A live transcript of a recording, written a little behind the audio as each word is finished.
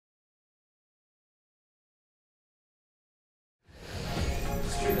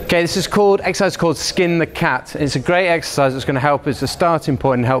Okay, this is exercise called Skin the Cat. It's a great exercise that's going to help as a starting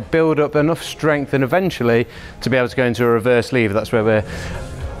point and help build up enough strength and eventually to be able to go into a reverse lever. That's where we're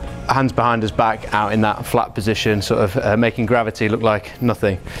hands behind us back out in that flat position, sort of making gravity look like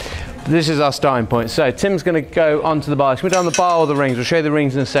nothing. This is our starting point. So Tim's going to go onto the bar. He's going to go down the bar or the rings. We'll show you the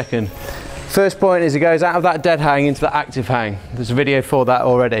rings in a second. First point is he goes out of that dead hang into the active hang. There's a video for that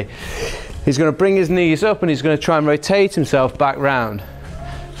already. He's going to bring his knees up and he's going to try and rotate himself back round.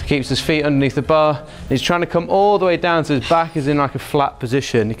 Keeps his feet underneath the bar. He's trying to come all the way down so his back is in like a flat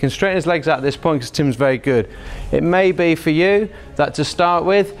position. He can straighten his legs out at this point because Tim's very good. It may be for you that to start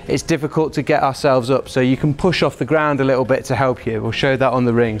with it's difficult to get ourselves up, so you can push off the ground a little bit to help you. We'll show that on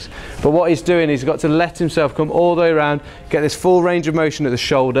the rings. But what he's doing is he's got to let himself come all the way around, get this full range of motion at the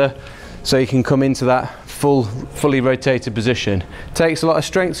shoulder so he can come into that fully rotated position. Takes a lot of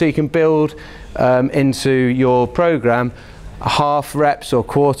strength, so you can build into your program half reps or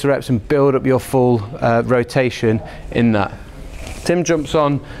quarter reps and build up your full rotation in that. Tim jumps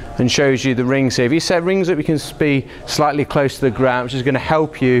on and shows you the rings here. If you set rings up, you can be slightly close to the ground, which is going to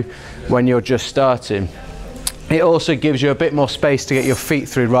help you when you're just starting. It also gives you a bit more space to get your feet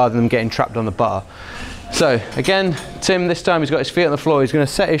through rather than getting trapped on the bar. So again, Tim this time he's got his feet on the floor. He's going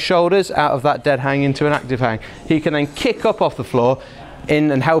to set his shoulders out of that dead hang into an active hang. He can then kick up off the floor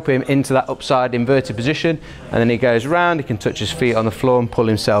in and help him into that upside inverted position, and then he goes round, he can touch his feet on the floor and pull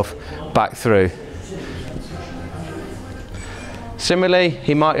himself back through. Similarly,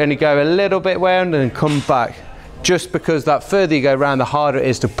 he might only go a little bit round and then come back, just because that further you go round the harder it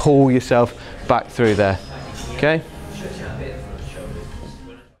is to pull yourself back through there. Okay?